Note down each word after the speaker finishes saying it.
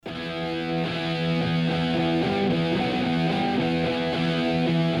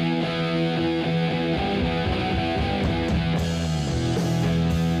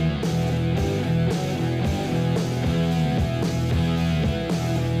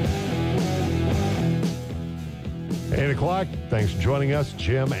8 o'clock. Thanks for joining us,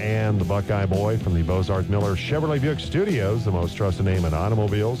 Jim and the Buckeye Boy from the Bozarth Miller Chevrolet Buick Studios, the most trusted name in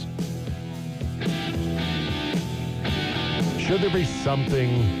automobiles. Should there be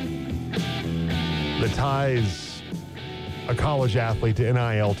something that ties a college athlete to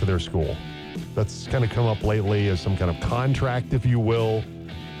NIL to their school? That's kind of come up lately as some kind of contract, if you will,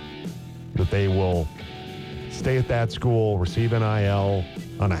 that they will stay at that school, receive NIL.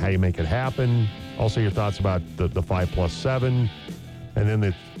 I don't know how you make it happen. Also, your thoughts about the 5+7, and then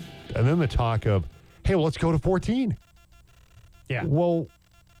the talk of, hey, well, let's go to 14. Yeah. Well,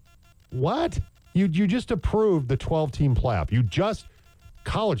 what? You just approved the 12-team playoff.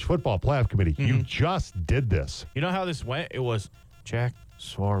 College football playoff committee. Mm-hmm. You just did this. You know how this went? It was Jack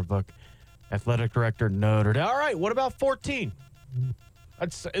Swarbrick, athletic director, Notre Dame. All right, what about 14?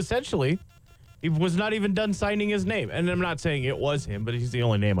 That's essentially, he was not even done signing his name. And I'm not saying it was him, but he's the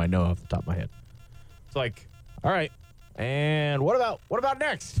only name I know off the top of my head. It's like, all right, and what about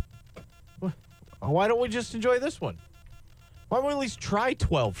next? Why don't we just enjoy this one? Why don't we at least try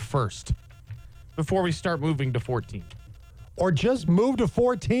 12 first before we start moving to 14? Or just move to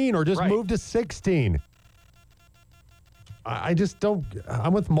 14 or just Right. move to 16. I just don't.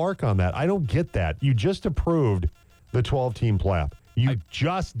 I'm with Mark on that. I don't get that. You just approved the 12-team playoff. You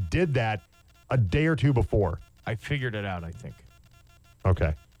just did that a day or two before. I figured it out, I think.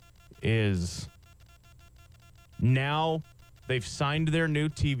 Okay. Is now they've signed their new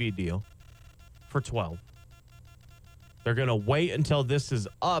TV deal for 12. They're going to wait until this is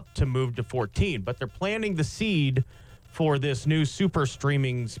up to move to 14, but they're planting the seed for this new super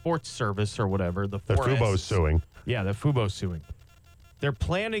streaming sports service or whatever. The Fubo's suing. Yeah, the Fubo's suing. They're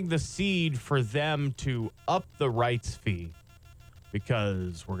planting the seed for them to up the rights fee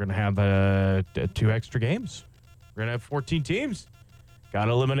because we're going to have 2 extra games. We're going to have 14 teams. Got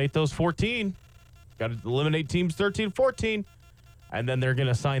to eliminate those 14. Got to eliminate teams 13, 14. And then they're going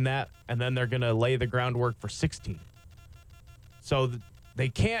to sign that, and then they're going to lay the groundwork for 16. So they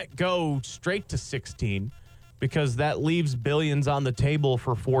can't go straight to 16 because that leaves billions on the table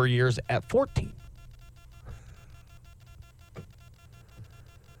for 4 years at 14.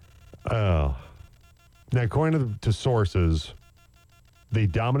 Oh. Now, according to sources, the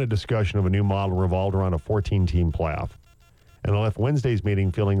dominant discussion of a new model revolved around a 14-team playoff. And they left Wednesday's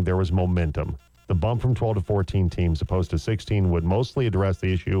meeting feeling there was momentum. The bump from 12 to 14 teams opposed to 16 would mostly address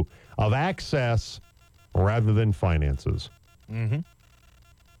the issue of access rather than finances. Mm-hmm.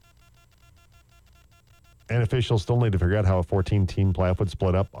 And officials still need to figure out how a 14-team playoff would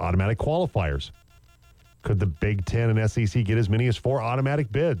split up automatic qualifiers. Could the Big Ten and SEC get as many as 4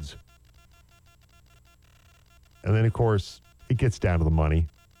 automatic bids? And then, of course, it gets down to the money.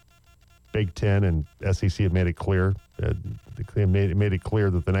 Big Ten and SEC have made it clear. They made it clear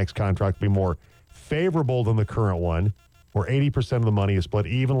that the next contract will be more favorable than the current one, where 80% of the money is split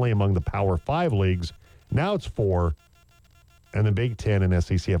evenly among the Power 5 leagues. Now it's 4, and the Big Ten and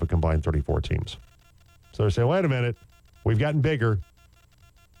SEC have a combined 34 teams. So they're saying, wait a minute, we've gotten bigger.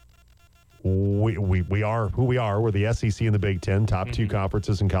 We are who we are. We're the SEC and the Big Ten, top 2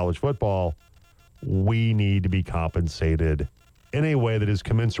 conferences in college football. We need to be compensated in a way that is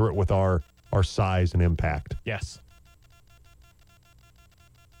commensurate with our size and impact. Yes.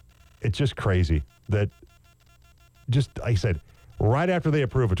 It's just crazy that, just like I said, right after they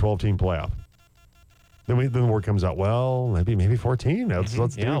approve a 12-team playoff, then the word comes out, well, maybe 14. Let's do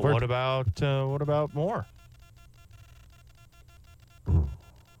Yeah, 14. what about more?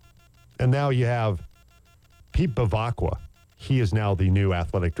 And now you have Pete Bavacqua. He is now the new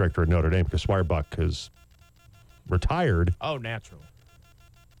athletic director at Notre Dame because Swarbrick has retired. Oh, naturally.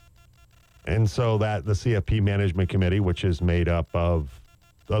 And so that the CFP Management Committee, which is made up of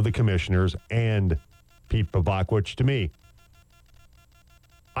the commissioners and Pete Bavacqua, which to me,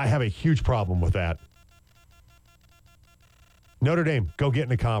 I have a huge problem with that. Notre Dame, go get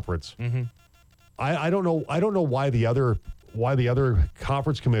in a conference. Mm-hmm. I don't know why the other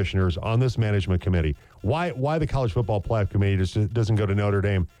conference commissioners on this management committee, why the college football playoff committee just doesn't go to Notre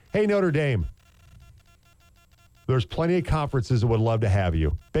Dame. Hey, Notre Dame, there's plenty of conferences that would love to have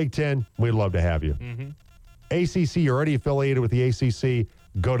you. Big Ten, we'd love to have you. Mm-hmm. ACC, you're already affiliated with the ACC.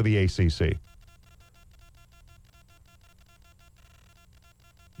 Go to the ACC.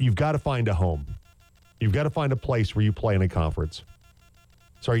 You've got to find a home. You've got to find a place where you play in a conference.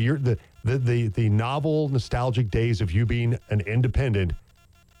 Sorry, you're the novel, nostalgic days of you being an independent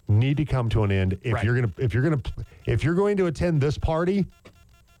need to come to an end. If Right. you're going to attend this party,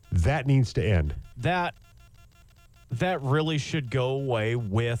 that needs to end. That really should go away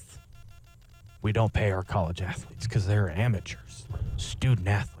with, we don't pay our college athletes because they're amateurs, student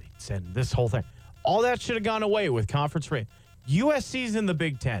athletes, and this whole thing. All that should have gone away with conference rate. USC's in the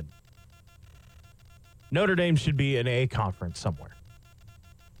Big Ten. Notre Dame should be in a conference somewhere.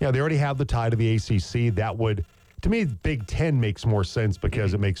 Yeah, they already have the tie to the ACC. That would, to me, Big Ten makes more sense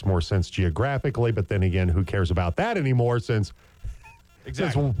because it makes more sense geographically. But then again, who cares about that anymore since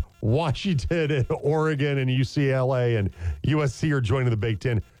Washington and Oregon and UCLA and USC are joining the Big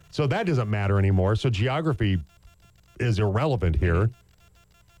Ten. So that doesn't matter anymore. So geography is irrelevant here.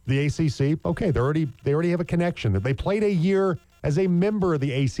 The ACC, okay, they already have a connection. They played a year as a member of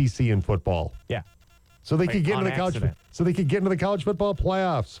the ACC in football. Yeah. So they could get into the college football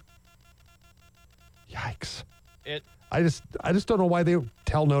playoffs. Yikes. I just don't know why they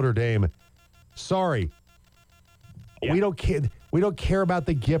tell Notre Dame, sorry. Yeah. We don't care about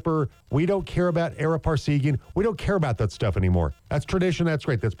the Gipper. We don't care about Ara Parseghian. We don't care about that stuff anymore. That's tradition. That's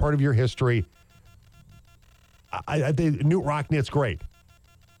great. That's part of your history. I think Knute Rockne's great.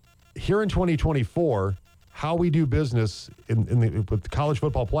 Here in 2024, how we do business with the college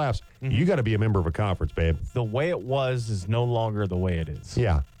football playoffs, you got to be a member of a conference, babe. The way it was is no longer the way it is.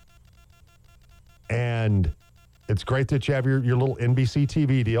 Yeah. And it's great that you have your little NBC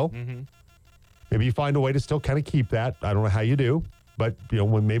TV deal. Mm-hmm. Maybe you find a way to still kind of keep that. I don't know how you do, but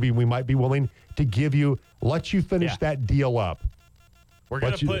maybe we might be willing to let you finish that deal up. We're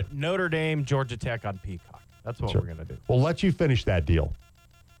going to put Notre Dame, Georgia Tech on Peacock. That's what we're going to do. We'll let you finish that deal.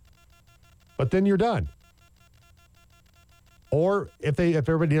 But then you're done. Or if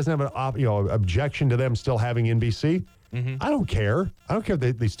everybody doesn't have an objection to them still having NBC, I don't care. I don't care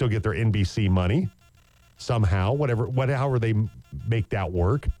if they still get their NBC money somehow, however they make that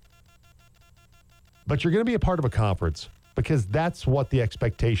work. But you're going to be a part of a conference because that's what the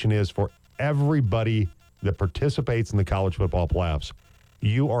expectation is for everybody that participates in the college football playoffs.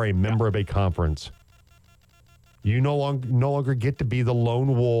 You are a member of a conference. You no longer get to be the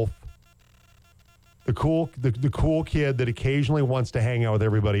lone wolf, the cool kid that occasionally wants to hang out with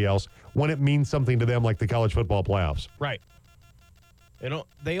everybody else when it means something to them, like the college football playoffs. Right.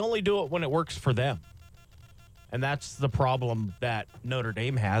 They only do it when it works for them. And that's the problem that Notre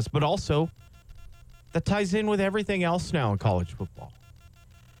Dame has, but also that ties in with everything else now in college football.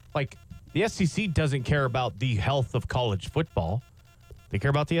 Like, the SEC doesn't care about the health of college football. They care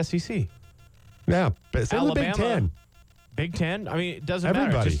about the SEC. Yeah, but same with the Big Ten. Big Ten, I mean, it doesn't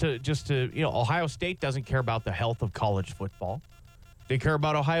matter. Just to Ohio State doesn't care about the health of college football. They care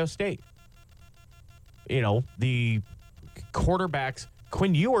about Ohio State. The quarterbacks,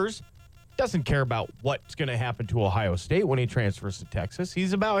 Quinn Ewers doesn't care about what's going to happen to Ohio State when he transfers to Texas.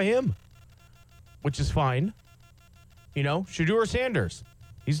 He's about him, which is fine. Shedeur Sanders,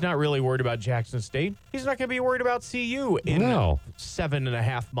 he's not really worried about Jackson State. He's not going to be worried about CU in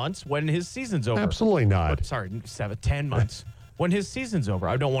 7.5 months when his season's over. Absolutely not. 10 months. When his season's over.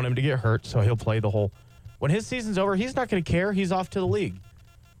 I don't want him to get hurt, so he'll play the whole. When his season's over, he's not going to care. He's off to the league.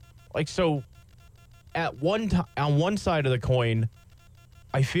 So on one side of the coin,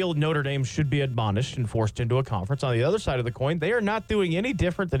 I feel Notre Dame should be admonished and forced into a conference. On the other side of the coin, they are not doing any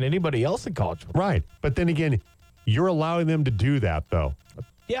different than anybody else in college football. Right. But then again, you're allowing them to do that, though.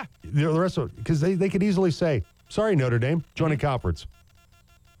 Yeah. The rest of because they could easily say, sorry, Notre Dame, join a conference.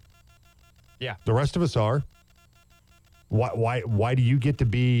 Yeah. The rest of us are. Why do you get to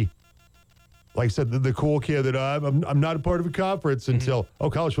be, like I said, the cool kid that I'm not a part of a conference until,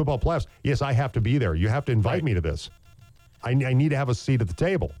 college football playoffs. Yes, I have to be there. You have to invite me to this. I need to have a seat at the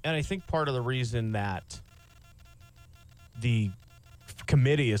table. And I think part of the reason that the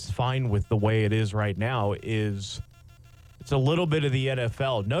committee is fine with the way it is right now is it's a little bit of the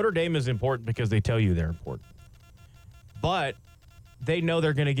NFL. Notre Dame is important because they tell you they're important. But they know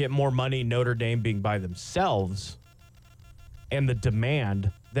they're going to get more money Notre Dame being by themselves and the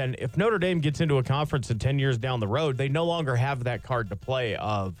demand than if Notre Dame gets into a conference in 10 years down the road, they no longer have that card to play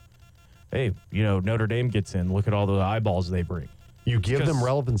of, hey, Notre Dame gets in. Look at all the eyeballs they bring. You give them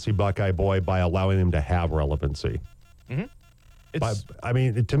relevancy, Buckeye boy, by allowing them to have relevancy. Mm-hmm.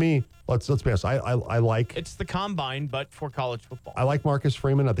 To me, let's be honest. I like. It's the combine, but for college football. I like Marcus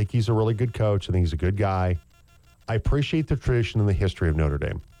Freeman. I think he's a really good coach. I think he's a good guy. I appreciate the tradition and the history of Notre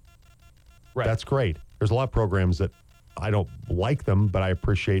Dame. Right. That's great. There's a lot of programs that I don't like them, but I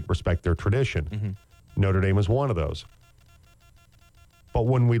respect their tradition. Mm-hmm. Notre Dame is one of those. But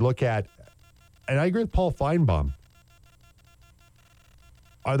when we look at, and I agree with Paul Feinbaum,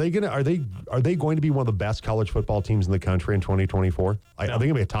 are they going to be one of the best college football teams in the country in 2024? Are they going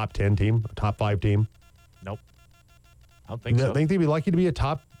to be a top 10 team, a top 5 team? Nope. I don't think so. I think they'd be lucky to be a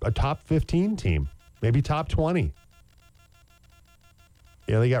top 15 team, maybe top 20.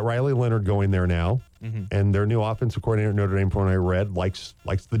 Yeah, they got Riley Leonard going there now, and their new offensive coordinator at Notre Dame, from what I read, likes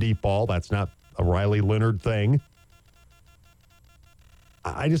the deep ball. That's not a Riley Leonard thing.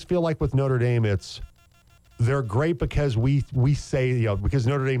 I just feel like with Notre Dame, they're great because we say, because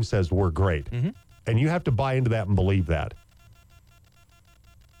Notre Dame says we're great. Mm-hmm. And you have to buy into that and believe that.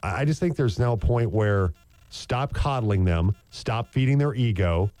 I just think there's now a point where stop coddling them, stop feeding their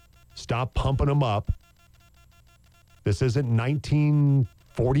ego, stop pumping them up. This isn't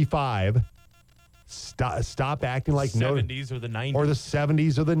 1945. Stop acting like 70s or the 90s. Or the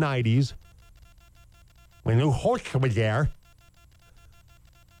 70s or the 90s. When Lou Holtz was there.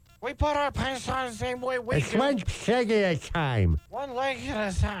 We put our pants on the same way we It's do. one peg at a time. One leg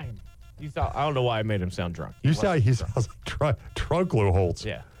at a time. I don't know why I made him sound drunk. He sounds like drunk Lou Holtz.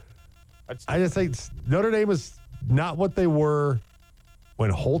 Yeah. I just think Notre Dame is not what they were when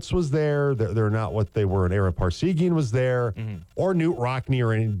Holtz was there. They're not what they were when Aaron Parsegian was there, or Newt Rockne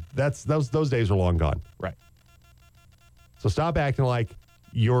or any. Those days are long gone. Right. So stop acting like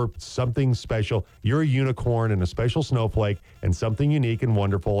you're something special. You're a unicorn and a special snowflake and something unique and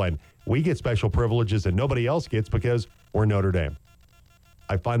wonderful. And we get special privileges that nobody else gets because we're Notre Dame.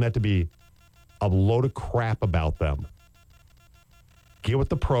 I find that to be a load of crap about them. Get with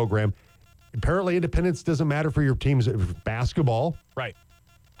the program. Apparently, independence doesn't matter for your team's basketball. Right.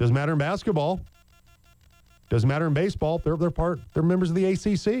 Doesn't matter in basketball. Doesn't matter in baseball. They're members of the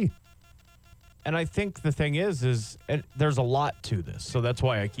ACC. And I think the thing is and there's a lot to this, so that's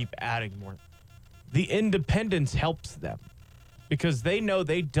why I keep adding more. The independence helps them because they know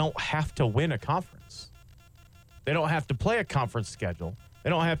they don't have to win a conference. They don't have to play a conference schedule.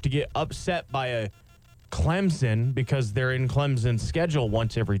 They don't have to get upset by a Clemson because they're in Clemson's schedule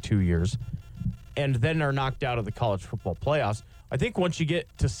once every 2 years, and then they're knocked out of the college football playoffs. I think once you get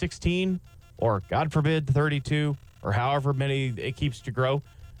to 16 or, God forbid, 32 or however many it keeps to grow,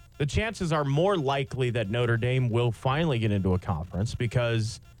 the chances are more likely that Notre Dame will finally get into a conference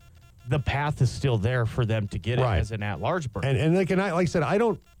because the path is still there for them to get it as an at-large berth. And like I said, I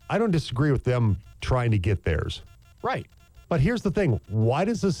don't disagree with them trying to get theirs. Right. But here's the thing: why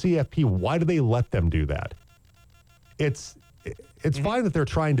does the CFP? Why do they let them do that? It's fine that they're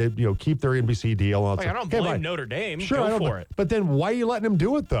trying to keep their NBC deal. I don't blame Notre Dame. Sure, Go for it. But then why are you letting them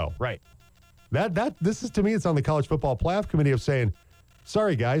do it though? Right. This is, to me, it's on the College Football Playoff Committee of saying,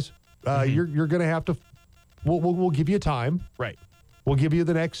 sorry guys, you're going to have to. We'll give you time. Right. We'll give you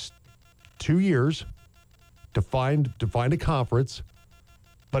the next 2 years to find a conference.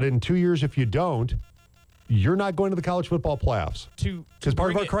 But in 2 years, if you don't, you're not going to the college football playoffs. Because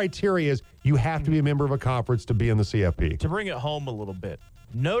part of our criteria is you have to be a member of a conference to be in the CFP. To bring it home a little bit,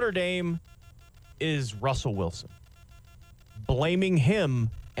 Notre Dame is Russell Wilson. Blaming him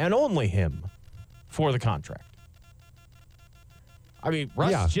and only him for the contract. I mean,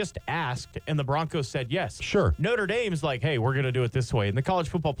 Russ just asked, and the Broncos said yes. Sure. Notre Dame's like, hey, we're going to do it this way. And the College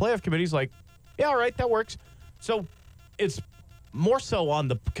Football Playoff Committee's like, yeah, all right, that works. So it's more so on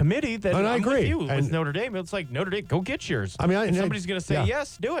the committee than I agree. with you with Notre Dame. It's like, Notre Dame, go get yours. I mean, if somebody's going to say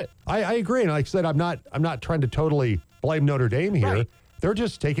yes, do it. I agree. And like I said, I'm not trying to totally blame Notre Dame here. Right. They're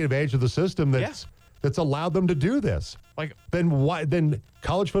just taking advantage of the system that's allowed them to do this. Like, then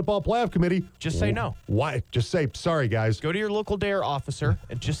College Football Playoff Committee just say no. Why? Just say sorry, guys. Go to your local DARE officer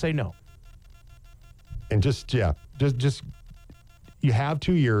and just say no. And just you have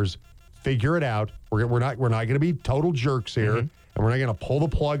 2 years. Figure it out. We're not going to be total jerks here, and we're not going to pull the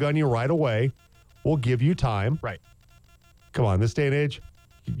plug on you right away. We'll give you time. Right. Come on, this day and age,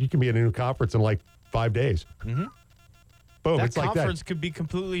 you can be in a new conference in like 5 days. Mm-hmm. Boom, that it's like that. conference could be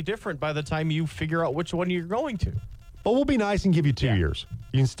completely different by the time you figure out which one you're going to. But we'll be nice and give you 2 years.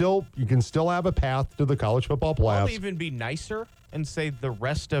 You can still have a path to the college football playoffs. I'll even be nicer and say the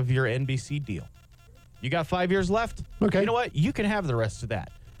rest of your NBC deal. You got 5 years left. Okay. You know what? You can have the rest of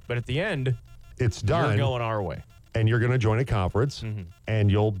that. But at the end, it's done. You're going our way. And you're going to join a conference,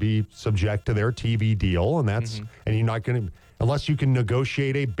 and you'll be subject to their TV deal, and that's and you're not going to unless you can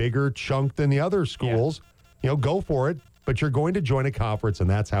negotiate a bigger chunk than the other schools. Go for it. But you're going to join a conference, and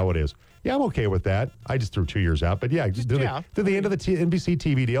that's how it is. Yeah, I'm okay with that. I just threw 2 years out, but just do the end of the NBC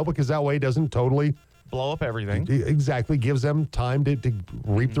TV deal because that way it doesn't totally blow up everything. Exactly, gives them time to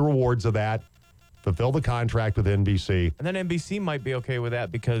reap the rewards of that, fulfill the contract with NBC. And then NBC might be okay with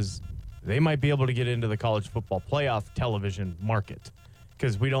that because they might be able to get into the college football playoff television market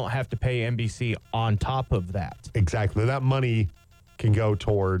because we don't have to pay NBC on top of that. Exactly. That money can go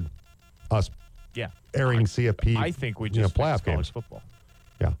toward us airing CFP. I think we just playoff college games. Football.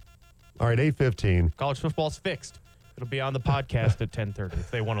 Yeah. All right, 8:15. College football's fixed. It'll be on the podcast at 10:30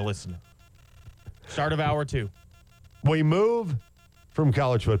 if they want to listen. Start of hour 2. We move from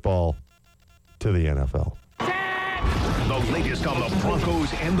college football to the NFL. The latest on the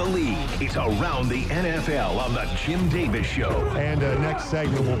Broncos and the league. It's Around the NFL on the Jim Davis Show. And next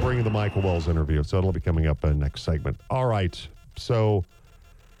segment, we'll bring you the Michael Wells interview. So it'll be coming up next segment. All right. So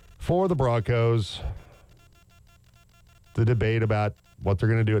for the Broncos, the debate about what they're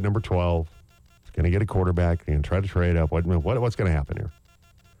going to do at number 12. Going to get a quarterback. Going to try to trade up. What's going to happen here?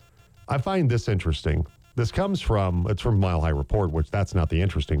 I find this interesting. This comes from Mile High Report, which that's not the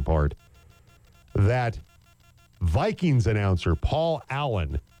interesting part. That Vikings announcer Paul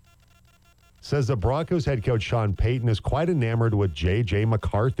Allen says the Broncos head coach Sean Payton is quite enamored with J.J.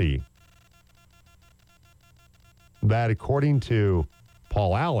 McCarthy. That, according to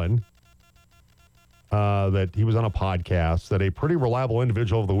Paul Allen, that he was on a podcast, that a pretty reliable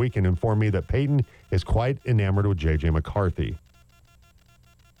individual over the weekend informed me that Payton is quite enamored with J.J. McCarthy.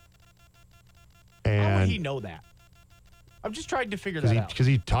 How would he know that? I'm just trying to figure that out. Because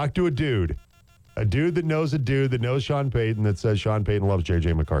he talked to a dude that knows Sean Payton, that says Sean Payton loves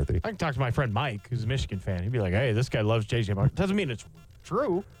J.J. McCarthy. I can talk to my friend Mike, who's a Michigan fan. He'd be like, hey, this guy loves J.J. McCarthy. Doesn't mean it's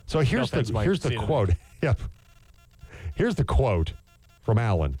true. So here's the quote. Yep. Here's the quote from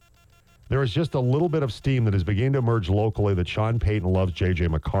Allen. There is just a little bit of steam that is beginning to emerge locally that Sean Payton loves J.J.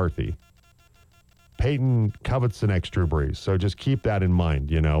 McCarthy. Payton covets the next Drew Brees. So just keep that in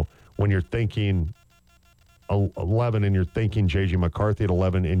mind, when you're thinking 11 and you're thinking J.J. McCarthy at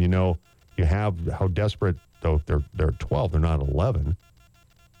 11 and you have how desperate, though they're 12, they're not 11.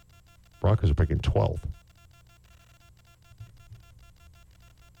 Broncos are picking 12th.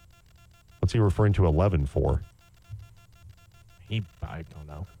 What's he referring to 11 for? I don't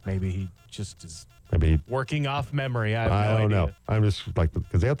know. Maybe he just is Maybe working off memory. I don't idea. know. I'm just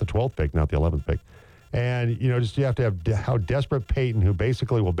because they have the 12th pick, not the 11th pick. And, you have to have how desperate Payton, who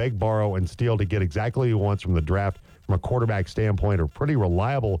basically will beg, borrow, and steal to get exactly what he wants from the draft from a quarterback standpoint, or pretty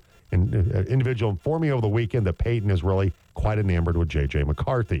reliable individual, informed me over the weekend that Payton is really quite enamored with J.J.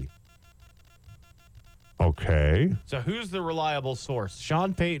 McCarthy. Okay. So who's the reliable source,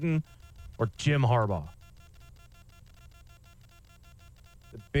 Sean Payton or Jim Harbaugh?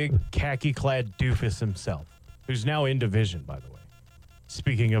 The big khaki-clad doofus himself, who's now in division, by the way.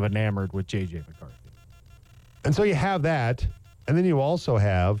 Speaking of enamored with J.J. McCarthy. And so you have that, and then you also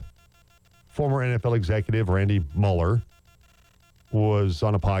have former NFL executive Randy Mueller was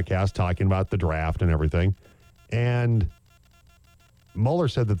on a podcast talking about the draft and everything. And Mueller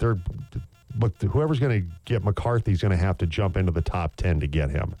said that whoever's going to get McCarthy is going to have to jump into the top 10 to get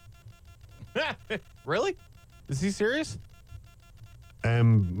him. Really? Is he serious?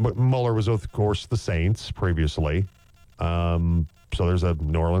 And Mueller was, of course, the Saints previously. So there's a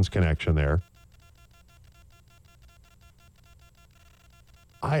New Orleans connection there.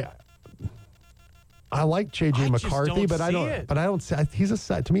 I like J.J. McCarthy, but I don't. To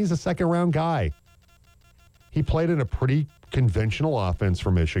me, he's a second round guy. He played in a pretty conventional offense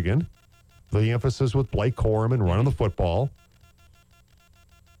for Michigan. The emphasis with Blake Corum and running the football.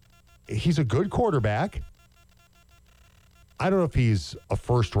 He's a good quarterback. I don't know if he's a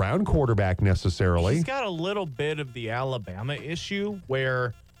first round quarterback necessarily. He's got a little bit of the Alabama issue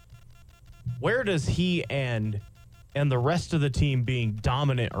where does he end and the rest of the team being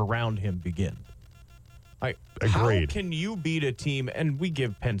dominant around him begin? Agreed. How can you beat a team, and we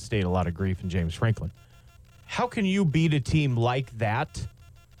give Penn State a lot of grief and James Franklin. How can you beat a team like that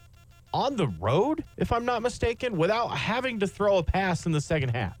on the road, if I'm not mistaken, without having to throw a pass in the second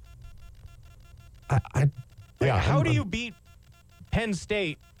half? How do you beat Penn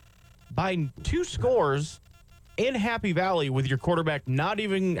State by 2 scores in Happy Valley with your quarterback not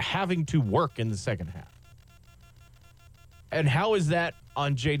even having to work in the second half? And how is that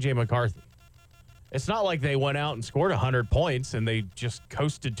on J.J. McCarthy? It's not like they went out and scored 100 points and they just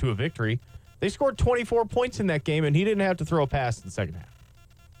coasted to a victory. They scored 24 points in that game, and he didn't have to throw a pass in the second half.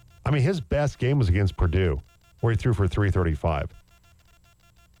 I mean, his best game was against Purdue, where he threw for 335.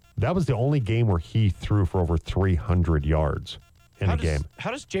 That was the only game where he threw for over 300 yards in a game.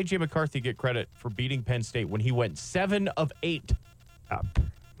 How does J.J. McCarthy get credit for beating Penn State when he went 7 of 8?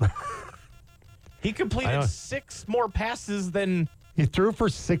 He completed 6 more passes than... He threw for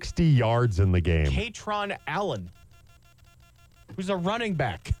 60 yards in the game. Katron Allen, who's a running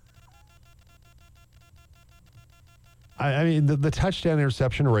back. I mean, the touchdown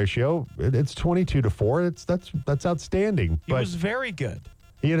interception ratio, it's 22-4. That's outstanding. He was very good.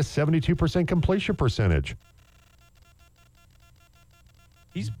 He had a 72% completion percentage.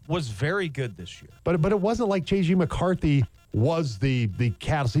 He was very good this year. But it wasn't like J.J. McCarthy was the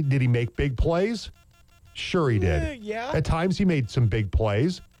catalyst. Did he make big plays? Sure he did. Yeah. At times he made some big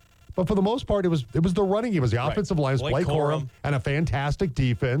plays. But for the most part, it was the running game. It was the offensive line. Blake Corum and a fantastic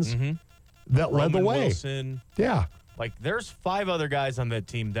defense that led the way. Wilson. Yeah. Like, there's 5 other guys on that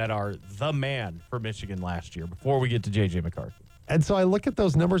team that are the man for Michigan last year before we get to J.J. McCarthy. And so I look at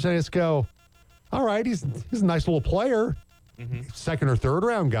those numbers and I just go, all right, he's a nice little player. Second or third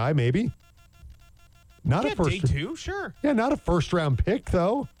round guy, maybe. Not a first. Day 2, sure. Yeah, not a first round pick,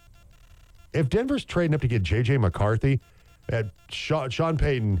 though. If Denver's trading up to get J.J. McCarthy, Sean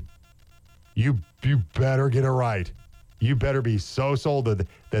Payton, you better get it right. You better be so sold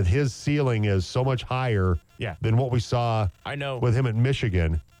that his ceiling is so much higher than what we saw with him at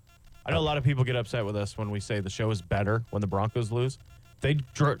Michigan. I know a lot of people get upset with us when we say the show is better when the Broncos lose. They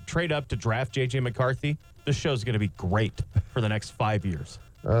trade up to draft J.J. McCarthy. This show's going to be great for the next 5 years.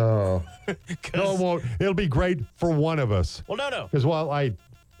 Oh. No, it won't. It'll be great for one of us. Well, no. Because,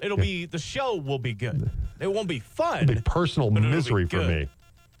 the show will be good. It won't be fun. It'll be personal misery for me.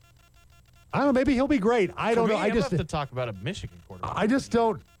 I don't know. Maybe he'll be great. I don't know. I just have to talk about a Michigan quarterback. I just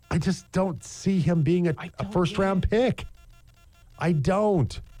don't see him being a first round pick. I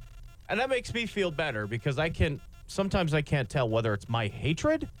don't. And that makes me feel better because sometimes I can't tell whether it's my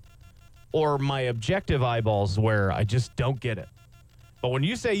hatred or my objective eyeballs where I just don't get it. But when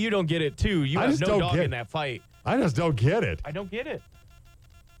you say you don't get it too, you have no dog in that fight. I just don't get it. I don't get it.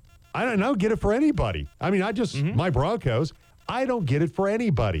 I don't get it for anybody. I mean, my Broncos, I don't get it for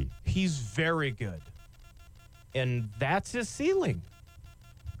anybody. He's very good. And that's his ceiling.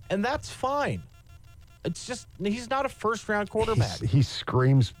 And that's fine. It's just, he's not a first-round quarterback. He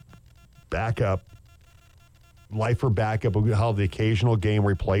screams backup, lifer backup, how the occasional game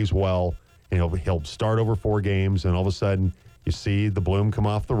where he plays well, and he'll start over 4 games, and all of a sudden you see the bloom come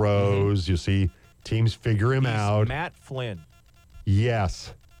off the rose. You see teams figure him out. Matt Flynn.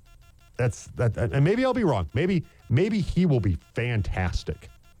 Yes. That's that, and maybe I'll be wrong. Maybe he will be fantastic.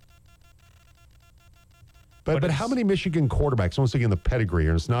 But how many Michigan quarterbacks? Once again, the pedigree,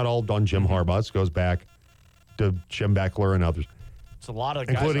 and it's not all on Jim Harbaugh. It goes back to Jim Beckler and others. It's a lot of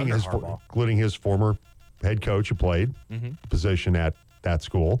guys including his former head coach who played position at that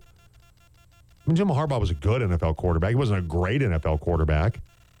school. I mean, Jim Harbaugh was a good NFL quarterback. He wasn't a great NFL quarterback.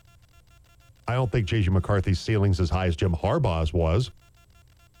 I don't think J.J. McCarthy's ceiling's as high as Jim Harbaugh's was.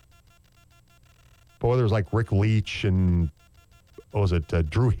 But whether it was like Rick Leach and, what was it,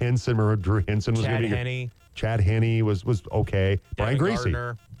 Drew Henson? Remember Drew Henson was going to be Henne. Chad Henne was okay. Brian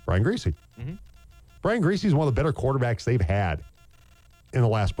Griese. Brian Griese. Brian Griese is one of the better quarterbacks they've had in the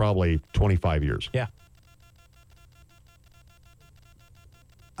last probably 25 years. Yeah.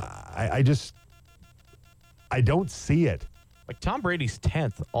 I don't see it. Like Tom Brady's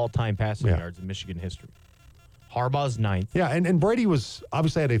 10th all-time passing yards in Michigan history. Harbaugh's 9th. Yeah, and Brady was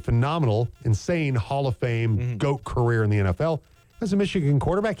obviously had a phenomenal, insane Hall of Fame GOAT career in the NFL. As a Michigan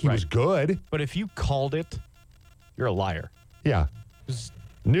quarterback, he was good. But if you called it, you're a liar.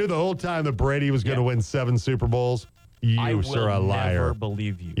 Knew the whole time that Brady was going to win 7 Super Bowls. You, sir, a liar. I will never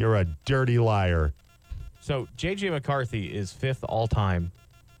believe you. You're a dirty liar. So J.J. McCarthy is 5th all-time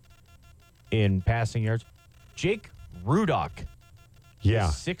in passing yards. Jake Rudock is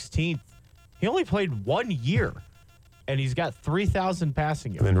 16th. He only played 1 year, and he's got 3,000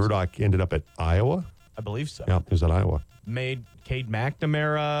 passing yards. And then Rudock ended up at Iowa? I believe so. Yeah, he was at Iowa. Made Cade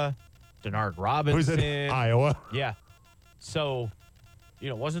McNamara, Denard Robinson. Who's at Iowa? Yeah. So,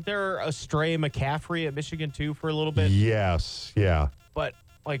 wasn't there a stray McCaffrey at Michigan, too, for a little bit? Yes, yeah. But,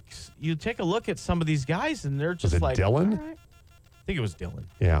 you take a look at some of these guys, and they're just Dylan? All right. I think it was Dylan.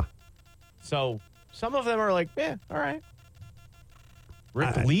 Yeah. So, some of them are all right.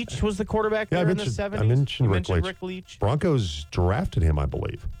 Rick Leach was the quarterback there in the 70s. I mentioned Rick Leach. Broncos drafted him, I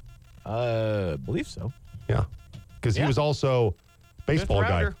believe. Believe so. Yeah. Because he was also a baseball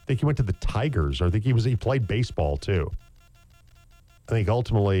guy. I think he went to the Tigers, or I think he played baseball too. I think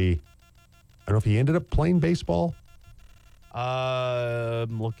ultimately, I don't know if he ended up playing baseball.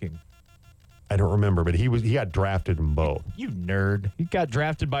 I'm looking. I don't remember, but he got drafted in both. You nerd. He got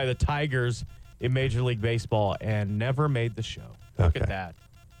drafted by the Tigers in Major League Baseball and never made the show. Look at that.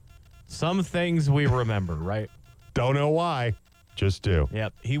 Some things we remember, right? Don't know why. Just do.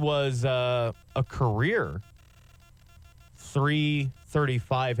 Yep. He was a career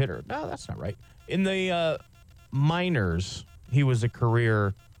 335 hitter. No, that's not right. In the minors, he was a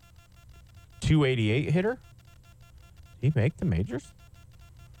career 288 hitter. Did he make the majors?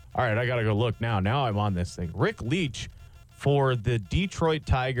 All right, I got to go look now. Now I'm on this thing. Rick Leach for the Detroit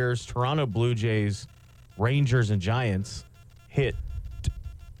Tigers, Toronto Blue Jays, Rangers, and Giants hit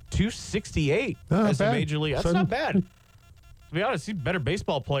 268 as a major league. That's not bad. To be honest, he's a better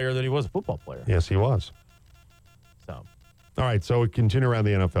baseball player than he was a football player. Yes, he was. So, all right. So we continue around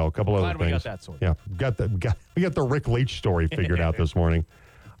the NFL. A couple other things. We got that sorted. Yeah, we got the Rick Leach story figured out this morning.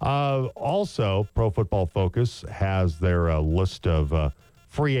 Also, Pro Football Focus has their list of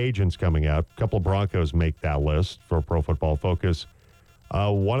free agents coming out. A couple of Broncos make that list for Pro Football Focus.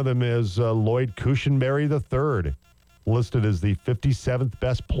 One of them is Lloyd Cushenberry III, listed as the 57th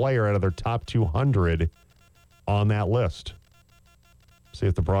best player out of their top 200 on that list. See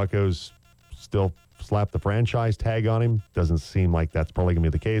if the Broncos still slap the franchise tag on him. Doesn't seem like that's probably going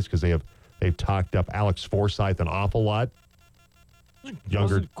to be the case because they've talked up Alex Forsythe an awful lot.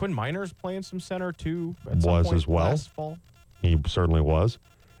 Younger. Wasn't Quinn Miners playing some center too? Was as well. Last fall? He certainly was.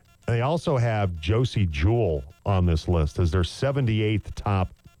 And they also have Josie Jewell on this list as their 78th top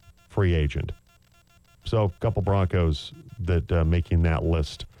free agent. So a couple Broncos that making that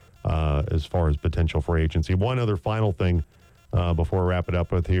list as far as potential free agency. One other final thing before we wrap it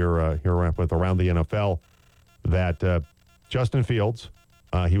up with wrap with Around the NFL, that Justin Fields,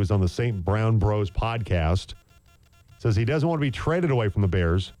 he was on the St. Brown Bros podcast, says he doesn't want to be traded away from the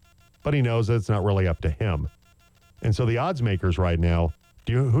Bears, but he knows that it's not really up to him. And so the odds makers right now,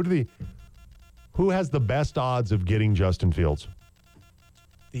 who has the best odds of getting Justin Fields?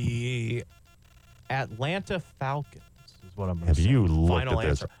 The Atlanta Falcons is what I'm going to Have say. you looked Final at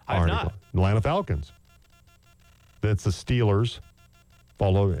this answer. I have article? not. Atlanta Falcons. That's the Steelers,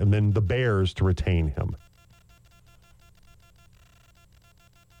 and then the Bears to retain him.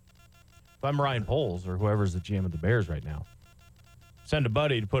 If I'm Ryan Poles or whoever's the GM of the Bears right now, send a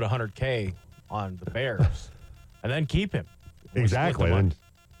buddy to put $100K on the Bears and then keep him. We'll Exactly. split the money.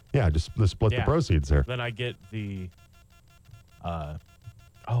 And just split the proceeds there. Then I get the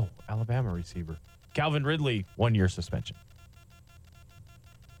Alabama receiver. Calvin Ridley, 1-year suspension.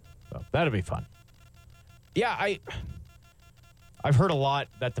 So that'll be fun. Yeah, I've heard a lot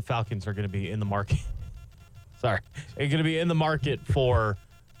that the Falcons are going to be in the market. They're going to be in the market for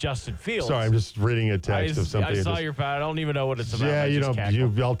Justin Fields. Sorry, I'm just reading a text of something. I saw your I don't even know what it's about. Yeah,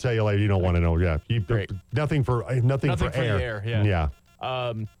 I'll tell you later. You don't want to know. Yeah, Great. Nothing for air. The air. Yeah.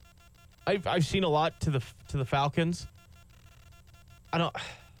 Yeah. I've seen a lot to the Falcons. I don't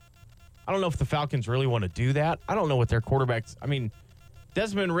know if the Falcons really want to do that. I don't know what their quarterbacks. I mean,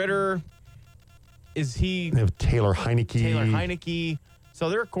 Desmond Ridder, is he? They have Taylor Heineke. So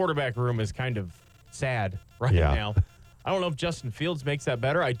their quarterback room is kind of sad right now. I don't know if Justin Fields makes that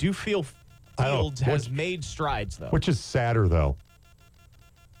better. I do feel Fields has made strides, though. Which is sadder, though?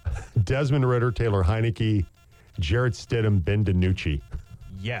 Desmond Ridder, Taylor Heineke, Jarrett Stidham, Ben DiNucci.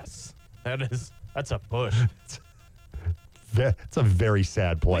 Yes. That's a push. It's a very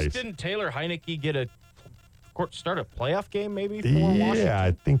sad place. Didn't Taylor Heineke start a playoff game maybe for Washington? Washington?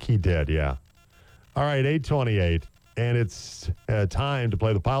 I think he did, yeah. All right, 8:28, and it's time to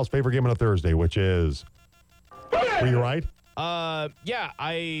play the Pile's favorite game on a Thursday, which is... Were you right? Yeah,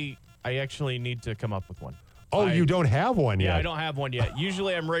 I actually need to come up with one. Oh, you don't have one yet? Yeah, I don't have one yet.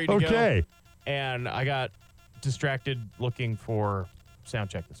 Usually I'm ready to go. Okay. And I got distracted looking for sound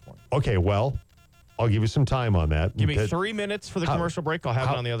check this morning. Okay, well, I'll give you some time on that. Give me 3 minutes for the commercial break. I'll have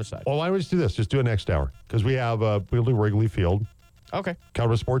it on the other side. Well, why don't we just do this? Just do it next hour. Because we'll do Wrigley Field. Okay.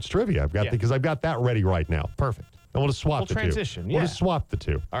 Cover sports trivia. Because I've got that ready right now. Perfect. And we'll just swap the transition, two. yeah. We'll just swap the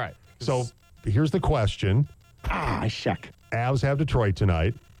two. All right. So here's the question. Shuck. Avs have Detroit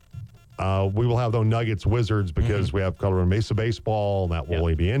tonight. We will have, though, Nuggets Wizards because we have Colorado Mesa baseball, and that will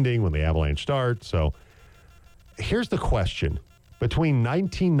only be ending when the Avalanche start. So here's the question. Between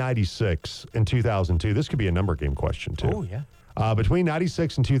 1996 and 2002, this could be a number game question, too. Oh, yeah. Between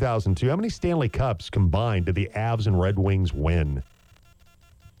 96 and 2002, how many Stanley Cups combined did the Avs and Red Wings win?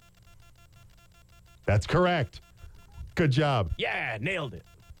 That's correct. Good job. Yeah, nailed it.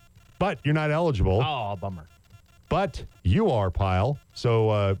 But you're not eligible. Oh, bummer. But you are, Pile.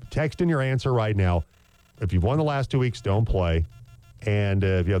 So text in your answer right now. If you've won the last 2 weeks, don't play. And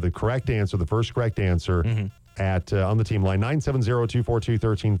if you have the correct answer, the first correct answer on the team line,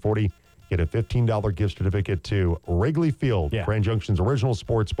 970-242-1340, get a $15 gift certificate to Wrigley Field, Grand Junction's original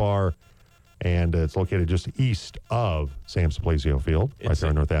sports bar. And it's located just east of Sam Spalazio Field, right there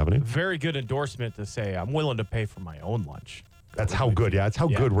on North Avenue. Very good endorsement to say I'm willing to pay for my own lunch. That's how good, that's how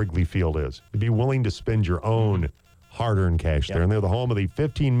good Wrigley Field is. You'd be willing to spend your own hard-earned cash there. And they're the home of the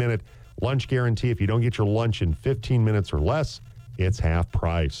 15-minute lunch guarantee. If you don't get your lunch in 15 minutes or less, it's half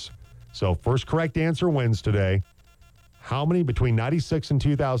price. So first correct answer wins today. How many, between 96 and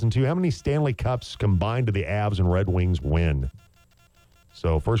 2002, how many Stanley Cups combined do the Avs and Red Wings win?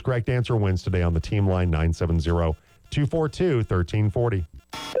 So first correct answer wins today on the team line, 970-242-1340.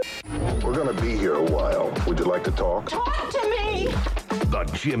 We're going to be here a while. Would you like to talk? Talk to me! The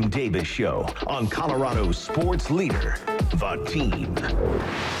Jim Davis Show on Colorado's sports leader, The Team.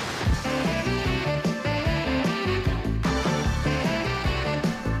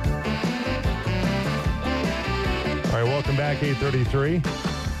 right, welcome back, 8:33.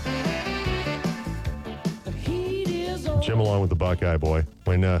 Jim along with the Buckeye boy.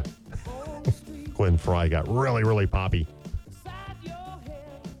 When Glenn Fry got really, really poppy.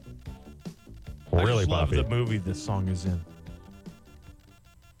 I Really just love poppy. the movie this song is in.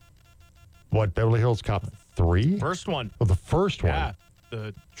 What, Beverly Hills Cop 3? First one. Oh, the first one. Yeah,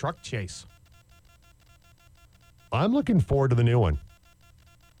 the truck chase. I'm looking forward to the new one.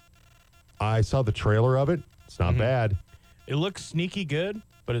 I saw the trailer of it. It's not bad. It looks sneaky good,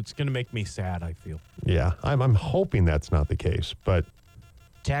 but it's going to make me sad, I feel. Yeah, I'm hoping that's not the case, but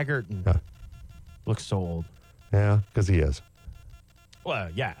Taggart and looks so old. yeah, because he is. Well,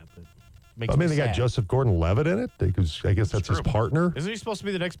 yeah. But makes I mean, me they got sad. Joseph Gordon-Levitt in it. Because I guess that's his true. partner. Isn't he supposed to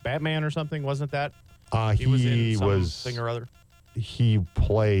be the next Batman or something? Wasn't that? He in something or other. He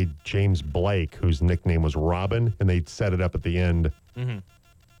played James Blake, whose nickname was Robin, and they set it up at the end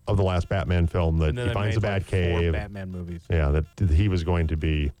of the last Batman film that And then he they finds a made, like, 4 Batcave. Batman movies. Yeah, that he was going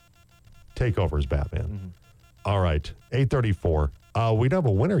to take over as Batman. All right, 8:34. We don't have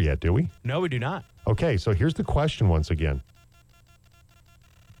a winner yet, do we? No, we do not. Okay, so here's the question once again.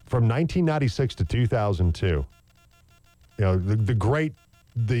 From 1996 to 2002, you know, the great,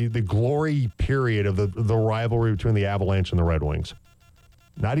 the glory period of the rivalry between the Avalanche and the Red Wings.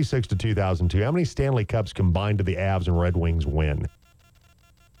 96 to 2002. How many Stanley Cups combined did the Avs and Red Wings win?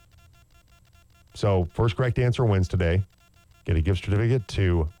 So, first correct answer wins today. Get a gift certificate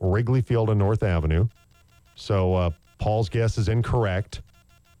to Wrigley Field on North Avenue. So, Paul's guess is incorrect.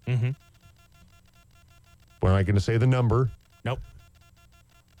 Mm-hmm. We're not going to say the number. Nope.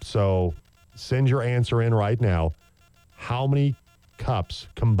 So send your answer in right now. How many cups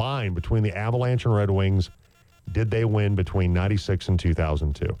combined between the Avalanche and Red Wings did they win between 96 and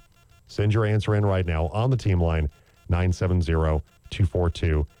 2002? Send your answer in right now on the team line,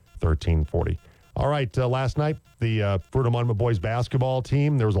 970-242-1340. All right, last night, the Fruita Monument boys basketball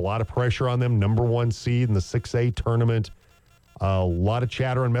team, there was a lot of pressure on them, number 1 seed in the 6A tournament. A lot of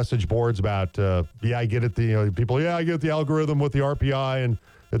chatter on message boards about, I get it. I get the algorithm with the RPI and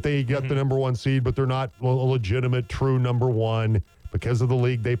that they get the number 1 seed, but they're not a legitimate, true number 1 because of the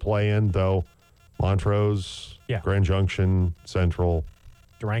league they play in, though. Montrose, Grand Junction, Central,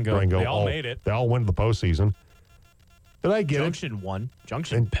 Durango. They all made it. They all went to the postseason. Did I get Junction won.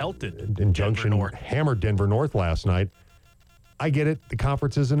 Junction pelted. And Junction North. hammered Denver North last night. I get it. The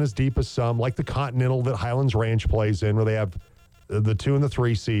conference isn't as deep as some, like the Continental that Highlands Ranch plays in, where they have the 2 and the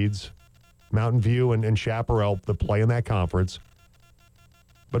 3 seeds, Mountain View and Chaparral, that play in that conference.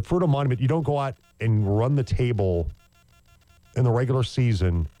 But Fruita Monument, you don't go out and run the table in the regular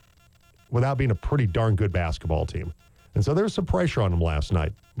season without being a pretty darn good basketball team. And so there was some pressure on them last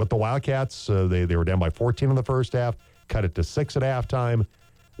night. But the Wildcats, they were down by 14 in the first half, cut it to 6 at halftime.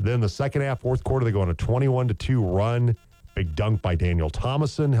 Then the second half, fourth quarter, they go on a 21-2 run. Big dunk by Daniel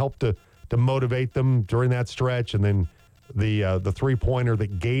Thomason helped to motivate them during that stretch. And then the three-pointer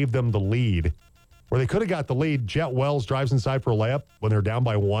that gave them the lead, where they could have got the lead. Jet Wells drives inside for a layup when they're down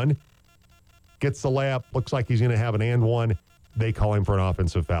by 1. Gets the layup. Looks like he's going to have an and 1. They call him for an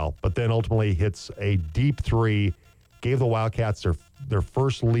offensive foul. But then ultimately hits a deep 3. Gave the Wildcats their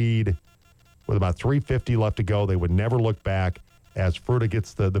first lead with about 3:50 left to go. They would never look back as Fruita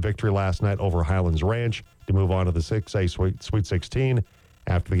gets the victory last night over Highlands Ranch to move on to the 6A Sweet 16.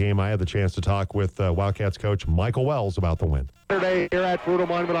 After the game, I had the chance to talk with Wildcats coach Michael Wells about the win. Saturday here at Fruita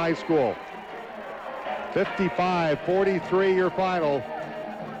Monument High School. 55-43 your final.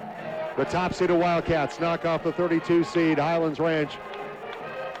 The top seeded Wildcats knock off the 32 seed Highlands Ranch.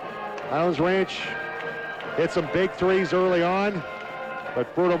 Highlands Ranch hit some big threes early on,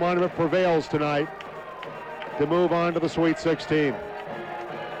 but Fruita Monument prevails tonight to move on to the Sweet 16.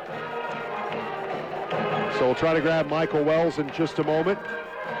 So we'll try to grab Michael Wells in just a moment.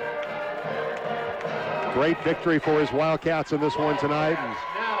 Great victory for his Wildcats in this one tonight. And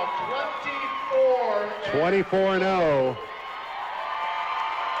now 24-0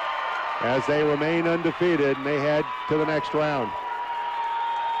 as they remain undefeated and they head to the next round.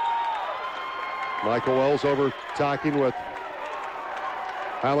 Michael Wells over talking with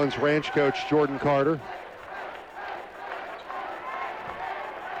Highlands Ranch coach Jordan Carter.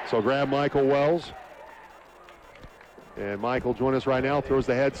 So grab Michael Wells. And Michael join us right now, throws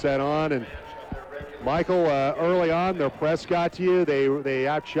the headset on. And Michael, early on, their press got to you. They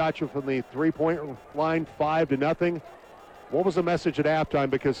outshot you from the three-point line 5-0. What was the message at halftime?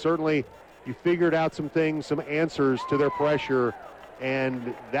 Because certainly you figured out some things, some answers to their pressure,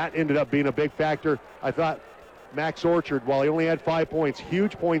 and that ended up being a big factor. I thought Max Orchard, while he only had 5 points,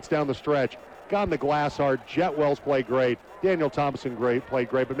 huge points down the stretch, got in the glass hard. Jet Wells played great. Daniel Thompson played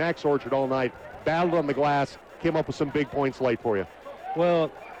great, but Max Orchard all night battled on the glass, came up with some big points late for you?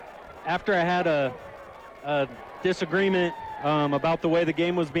 Well, after I had a disagreement about the way the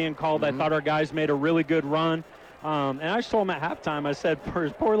game was being called, I thought our guys made a really good run. And I just told them at halftime, I said, for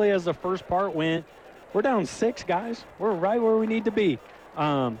as poorly as the first part went, we're down 6, guys. We're right where we need to be.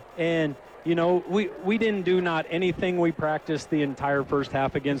 And, you know, we didn't do not anything we practiced the entire first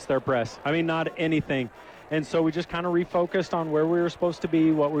half against their press. I mean, not anything. And so we just kind of refocused on where we were supposed to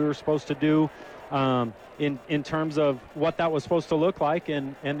be, what we were supposed to do in terms of what that was supposed to look like.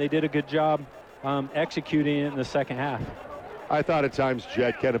 And they did a good job executing it in the second half. I thought at times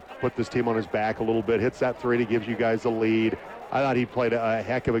Jett kind of put this team on his back a little bit, hits that 3 to gives you guys the lead. I thought he played a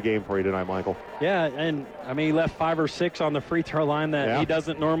heck of a game for you tonight, Michael. Yeah, and I mean, he left 5 or 6 on the free throw line that he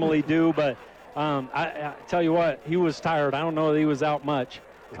doesn't normally do, but I tell you what, he was tired. I don't know that he was out much.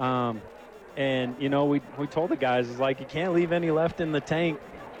 And, you know, we told the guys, it's like, you can't leave any left in the tank,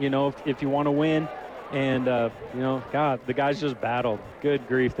 you know, if you want to win. And, you know, God, the guys just battled. Good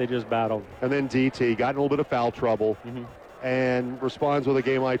grief, they just battled. And then DT got in a little bit of foul trouble and responds with a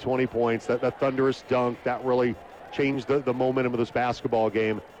game-high 20 points. That thunderous dunk, that really changed the momentum of this basketball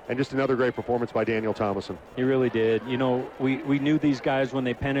game. And just another great performance by Daniel Thomason. He really did. You know, we knew these guys when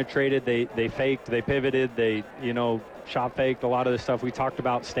they penetrated, they faked, they pivoted, they, you know, shot faked, a lot of the stuff we talked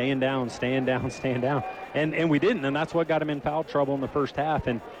about, staying down. And we didn't, and that's what got him in foul trouble in the first half.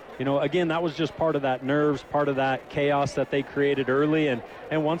 And, you know, again, that was just part of that nerves, part of that chaos that they created early. And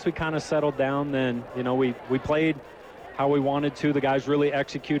once we kind of settled down, then, you know, we played how we wanted to. The guys really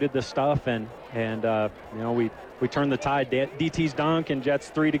executed the stuff, and you know, we turned the tide. DT's dunk and Jett's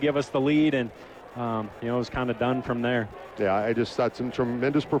 3 to give us the lead, and you know, it was kind of done from there. Yeah, I just thought some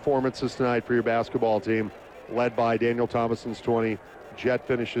tremendous performances tonight for your basketball team, led by Daniel Thomason's 20. Jett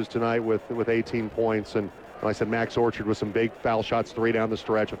finishes tonight with 18 points, and like I said, Max Orchard with some big foul shots, 3 down the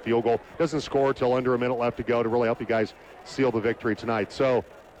stretch, a field goal. Doesn't score till under a minute left to go to really help you guys seal the victory tonight. So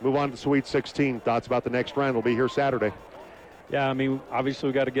move on to the Sweet 16. Thoughts about the next round? We'll be here Saturday. Yeah, I mean, obviously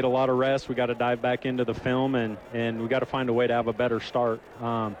we got to get a lot of rest. We got to dive back into the film, and we got to find a way to have a better start.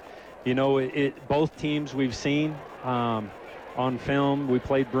 You know, both teams we've seen on film. We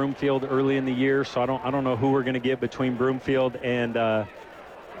played Broomfield early in the year, so I don't know who we're going to get between Broomfield and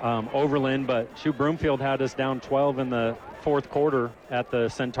Overland, but shoot, Broomfield had us down 12 in the fourth quarter at the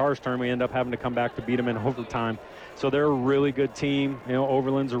Centaurs turn. We end up having to come back to beat them in overtime. So they're a really good team. You know,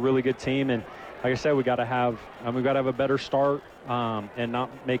 Overland's a really good team, and like I said, we got to have a better start and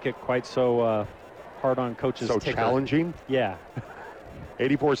not make it quite so hard on coaches. So ticker. Challenging. Yeah.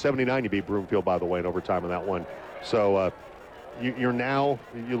 84-79, you beat Broomfield, by the way, in overtime on that one. So you're now,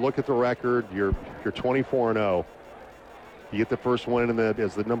 you look at the record, you're 24-0. You get the first win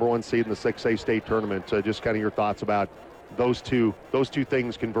as the number 1 seed in the 6A state tournament. Just kind of your thoughts about those two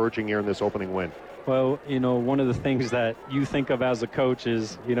things converging here in this opening win. Well, you know, one of the things that you think of as a coach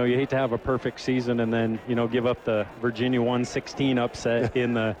is, you know, you hate to have a perfect season and then, you know, give up the Virginia 116 upset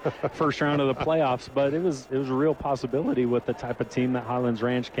in the first round of the playoffs. But it was a real possibility with the type of team that Highlands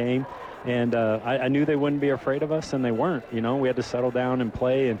Ranch came. And I knew they wouldn't be afraid of us, and they weren't. You know, we had to settle down and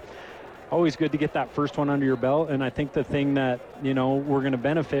play, and always good to get that first one under your belt. And I think the thing that, you know, we're going to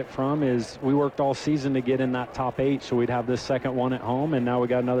benefit from is we worked all season to get in that top 8, so we'd have this second one at home, and now we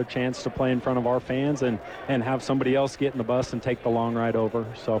got another chance to play in front of our fans and have somebody else get in the bus and take the long ride over.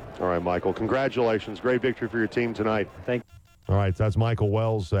 So, all right, Michael, congratulations. Great victory for your team tonight. Thank you. All right, so that's Michael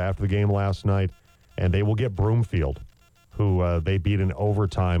Wells after the game last night, and they will get Broomfield, who they beat in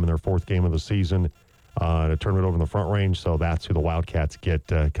overtime in their 4th game of the season. To tournament over in the Front Range, so that's who the Wildcats get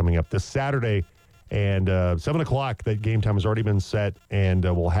coming up this Saturday. And 7 o'clock, that game time has already been set, and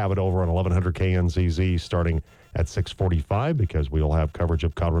we'll have it over on 1100 KNZZ starting at 6:45 because we'll have coverage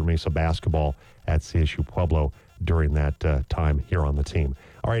of Colorado Mesa basketball at CSU Pueblo during that time here on the team.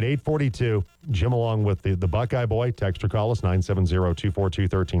 All right, 8:42, Jim along with the Buckeye Boy. Text or call us,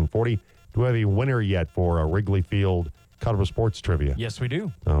 970-242-1340. Do we have a winner yet for Wrigley Field Colorado Sports Trivia? Yes, we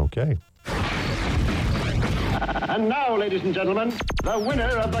do. Okay. And now, ladies and gentlemen, the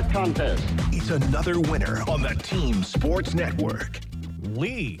winner of the contest. It's another winner on the Team Sports Network.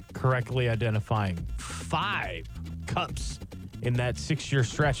 Lee correctly identifying 5 cups in that 6-year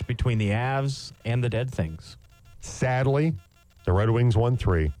stretch between the Avs and the Dead Things. Sadly, the Red Wings won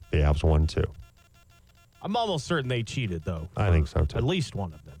 3, the Avs won 2. I'm almost certain they cheated, though. I think so, too. At least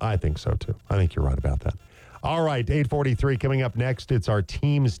one of them. I think so, too. I think you're right about that. All right, 8:43 coming up next. It's our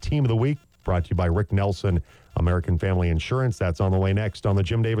Team's Team of the Week, brought to you by Rick Nelson, American Family Insurance. That's on the way next on the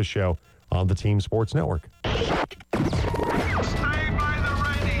Jim Davis Show on the Team Sports Network.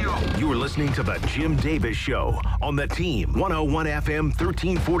 You're listening to the Jim Davis Show on the Team 101 FM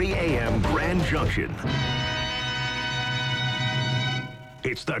 1340 AM Grand Junction.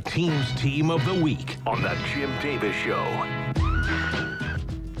 It's the team's team of the week on the Jim Davis Show.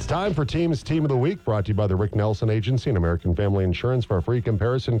 It's time for Team's Team of the Week, brought to you by the Rick Nelson Agency and American Family Insurance. For a free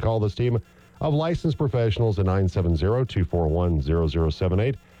comparison, call this team of licensed professionals at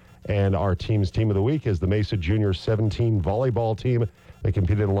 970-241-0078. And our team's team of the week is the Mesa Junior 17 volleyball team. They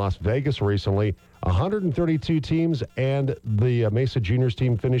competed in Las Vegas recently. 132 teams, and the Mesa Juniors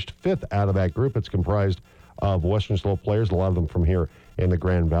team finished 5th out of that group. It's comprised of Western Slope players, a lot of them from here in the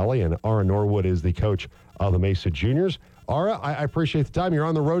Grand Valley. And Ara Norwood is the coach of the Mesa Juniors. Ara, I appreciate the time. You're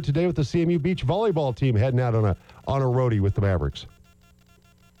on the road today with the CMU Beach volleyball team, heading out on a roadie with the Mavericks.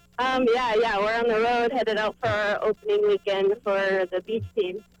 Yeah, we're on the road, headed out for our opening weekend for the beach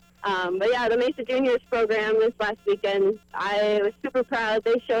team. The Mesa Juniors program this last weekend, I was super proud.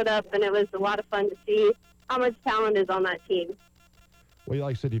 They showed up, and it was a lot of fun to see how much talent is on that team. Well,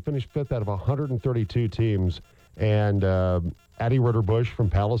 like I said, you finished 5th out of 132 teams, and Addie Ritterbusch from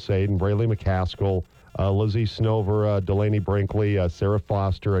Palisade and Braylee McCaskill, Lizzie Snover, Delaney Brinkley, Sarah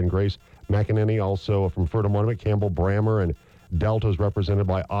Foster, and Grace McEnany, also from Fruita Monument, Campbell Brammer, and Delta is represented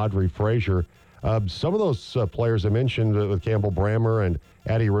by Audrey Frazier. Some of those players I mentioned with Campbell Brammer and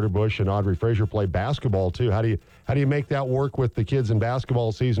Addie Ritterbusch and Audrey Frazier play basketball too. How do you make that work with the kids in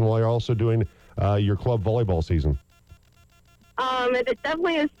basketball season while you're also doing your club volleyball season? It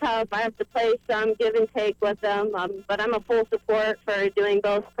definitely is tough. I have to play some give and take with them, but I'm a full support for doing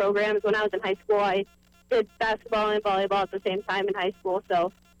both programs. When I was in high school, I did basketball and volleyball at the same time in high school,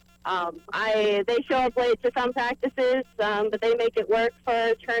 so they show up late to some practices, but they make it work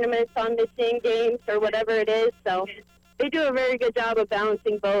for tournaments on missing games or whatever it is. So they do a very good job of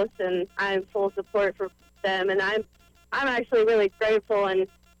balancing both, and I'm full support for them. And I'm actually really grateful and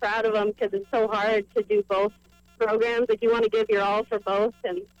proud of them because it's so hard to do both programs. Like, you want to give your all for both,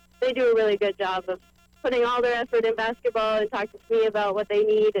 and they do a really good job of putting all their effort in basketball and talking to me about what they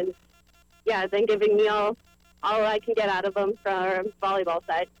need, and then giving me all I can get out of them from volleyball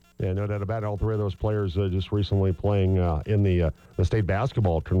side. Yeah, no doubt about it. All three of those players just recently playing in the state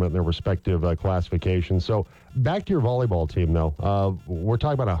basketball tournament in their respective classifications. So back to your volleyball team, though. We're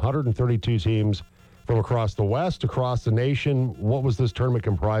talking about 132 teams from across the West, across the nation. What was this tournament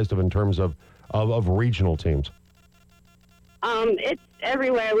comprised of in terms of regional teams? It's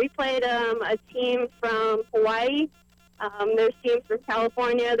everywhere. We played a team from Hawaii. There's teams from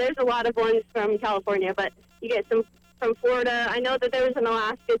California. There's a lot of ones from California, but you get some from Florida. I know that there was an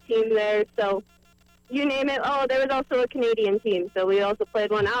Alaska team there, so you name it. Oh, there was also a Canadian team, so we also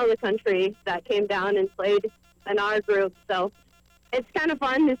played one out of the country that came down and played in our group. So it's kind of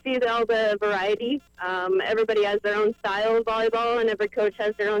fun to see all the variety. Everybody has their own style of volleyball, and every coach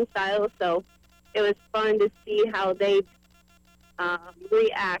has their own style, so it was fun to see how they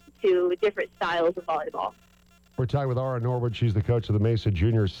react to different styles of volleyball. We're talking with Ara Norwood. She's the coach of the Mesa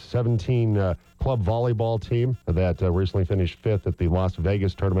Juniors 17 club volleyball team that recently finished 5th at the Las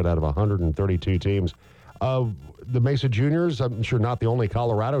Vegas tournament out of 132 teams. The Mesa Juniors, I'm sure not the only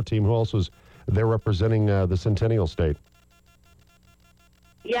Colorado team. Who else was there representing the Centennial State?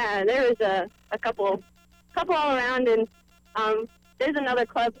 Yeah, there was a couple all around, and there's another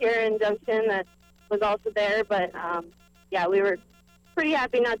club here in Junction that was also there. But we were pretty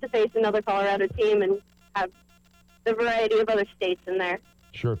happy not to face another Colorado team and have the variety of other states in there.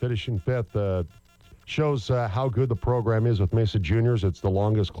 Sure, finishing 5th shows how good the program is with Mesa Juniors. It's the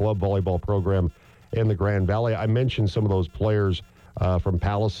longest club volleyball program in the Grand Valley. I mentioned some of those players from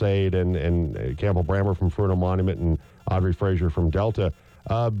Palisade and Campbell Brammer from Fruita Monument and Audrey Frazier from Delta.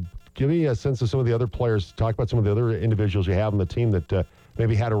 Give me a sense of some of the other players. Talk about some of the other individuals you have on the team that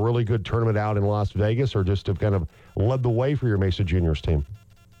maybe had a really good tournament out in Las Vegas or just have kind of led the way for your Mesa Juniors team.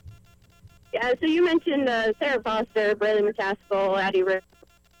 Yeah, so you mentioned Sarah Foster, Braylee McCaskill, Addie Rick,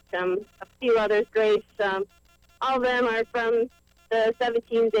 a few others, Grace. All of them are from the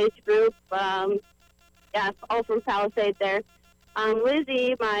 17s age group. All from Palisade there.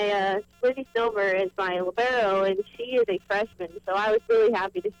 Lizzie Silver is my libero, and she is a freshman. So I was really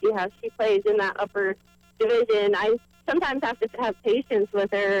happy to see how she plays in that upper division. I sometimes have to have patience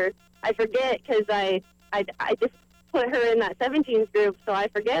with her. I forget because I just put her in that 17s group, so I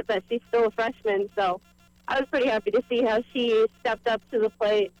forget that she's still a freshman. So I was pretty happy to see how she stepped up to the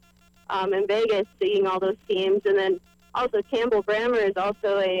plate in Vegas, seeing all those teams. And then also Campbell Brammer is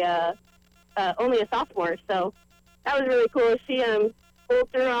also only a sophomore, so that was really cool. She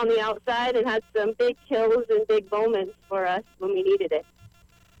pulled through on the outside and had some big kills and big moments for us when we needed it.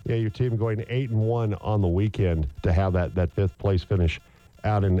 Yeah, your team going 8-1 on the weekend to have that 5th place finish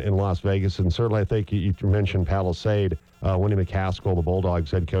out in Las Vegas. And certainly I think you mentioned Palisade. Winnie McCaskill, the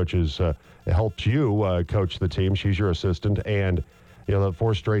Bulldogs head coach, helped you coach the team. She's your assistant. And the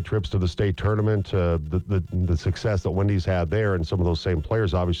 4 straight trips to the state tournament, the success that Wendy's had there, and some of those same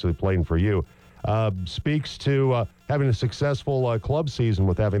players obviously playing for you, speaks to having a successful club season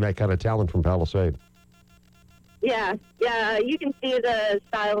with having that kind of talent from Palisade. Yeah, you can see the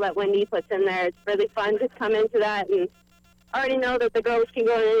style that Wendy puts in there. It's really fun to come into that, and I already know that the girls can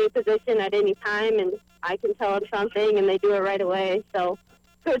go in any position at any time, and I can tell them something, and they do it right away. So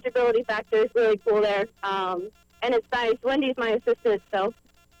coachability factor is really cool there. And it's nice. Wendy's my assistant, so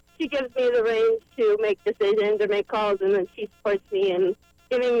she gives me the reins to make decisions or make calls, and then she supports me in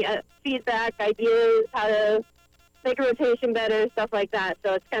giving feedback, ideas, how to make a rotation better, stuff like that.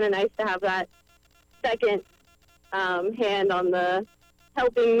 So it's kind of nice to have that second hand on the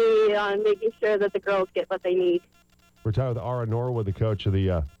helping me on making sure that the girls get what they need. We're talking with Ara Norwood, the coach of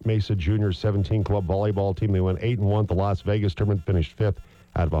the Mesa Juniors 17 Club volleyball team. They went 8-1 at the Las Vegas tournament, finished 5th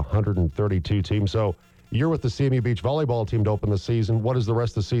out of 132 teams. So you're with the CMU Beach volleyball team to open the season. What does the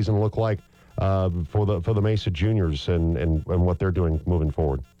rest of the season look like for the Mesa Juniors and what they're doing moving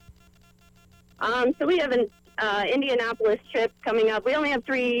forward? So we have an Indianapolis trip coming up. We only have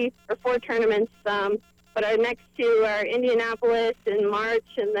 3 or 4 tournaments, but our next 2 are Indianapolis in March,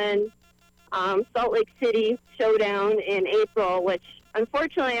 and then Salt Lake City Showdown in April, which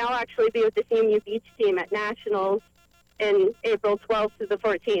unfortunately I'll actually be with the CMU Beach team at Nationals in April 12th to the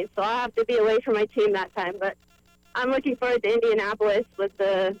 14th. So I'll have to be away from my team that time. But I'm looking forward to Indianapolis with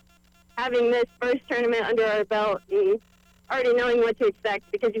having this first tournament under our belt and already knowing what to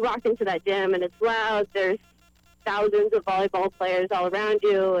expect, because you walk into that gym and it's loud. There's thousands of volleyball players all around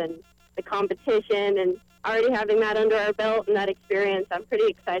you and the competition, and already having that under our belt and that experience, I'm pretty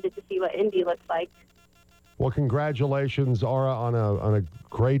excited to see what Indy looks like. Well, congratulations, Ara, on a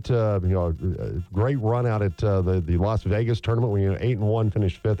great great run out at the Las Vegas tournament when you 8-1,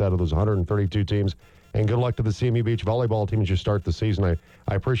 finished 5th out of those 132 teams, and good luck to the CMU Beach volleyball team as you start the season.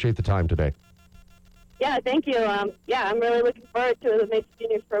 I appreciate the time today. Yeah, thank you. I'm really looking forward to the Mesa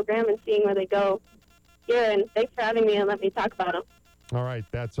Juniors program and seeing where they go here. And thanks for having me and let me talk about them. All right,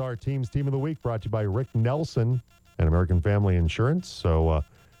 that's our team's Team of the Week, brought to you by Rick Nelson and American Family Insurance. So,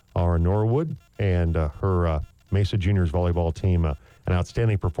 Ara Norwood and her Mesa Juniors volleyball team, an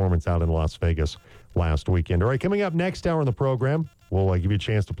outstanding performance out in Las Vegas last weekend. All right, coming up next hour in the program, we'll give you a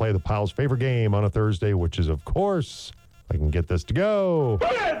chance to play the Pals' favorite game on a Thursday, which is, of course, I can get this to go.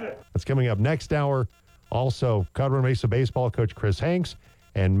 That's coming up next hour. Also, Colorado Mesa baseball coach Chris Hanks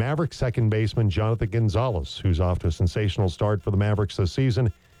and Mavericks second baseman Jonathan Gonzalez, who's off to a sensational start for the Mavericks this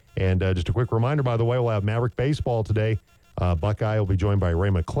season. And just a quick reminder, by the way, we'll have Maverick baseball today. Buckeye will be joined by Ray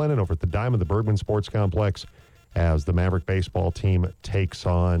McClennan over at the Diamond, the Bergman Sports Complex, as the Maverick baseball team takes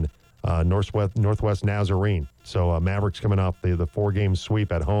on Northwest Nazarene. So Mavericks coming off the 4-game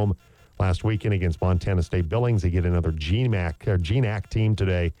sweep at home last weekend against Montana State Billings. They get another GNAC team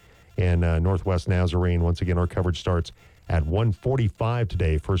today in Northwest Nazarene. Once again, our coverage starts at 1:45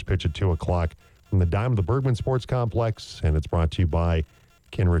 today. First pitch at 2 o'clock from the Diamond, the Bergman Sports Complex, and it's brought to you by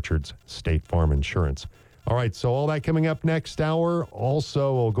Ken Richards State Farm Insurance. All right, so all that coming up next hour.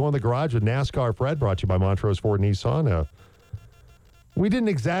 Also, we'll go in the garage with NASCAR Fred, brought to you by Montrose Ford Nissan.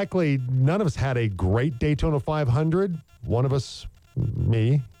 None of us had a great Daytona 500. One of us,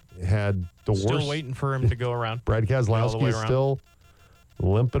 me, had the worst. Still waiting for him to go around. Brad Keselowski is still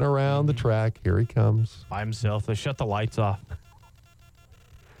limping around the track. Here he comes. By himself. They shut the lights off.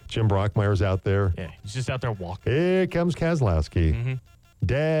 Jim Brockmeyer's out there. Yeah, he's just out there walking. Here comes Keselowski. Mm-hmm.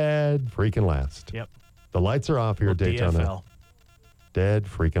 Dead freaking last. Yep. The lights are off here at Daytona. DFL. Dead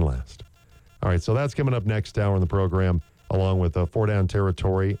freaking last. All right, so that's coming up next hour in the program, along with 4 Down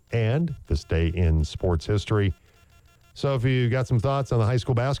Territory and This Day in Sports History. So if you got some thoughts on the high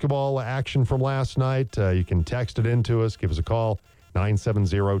school basketball action from last night, you can text it in to us. Give us a call,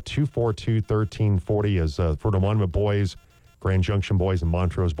 970-242-1340, as Fruita Monument boys, Grand Junction boys, and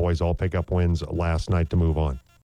Montrose boys all pick up wins last night to move on.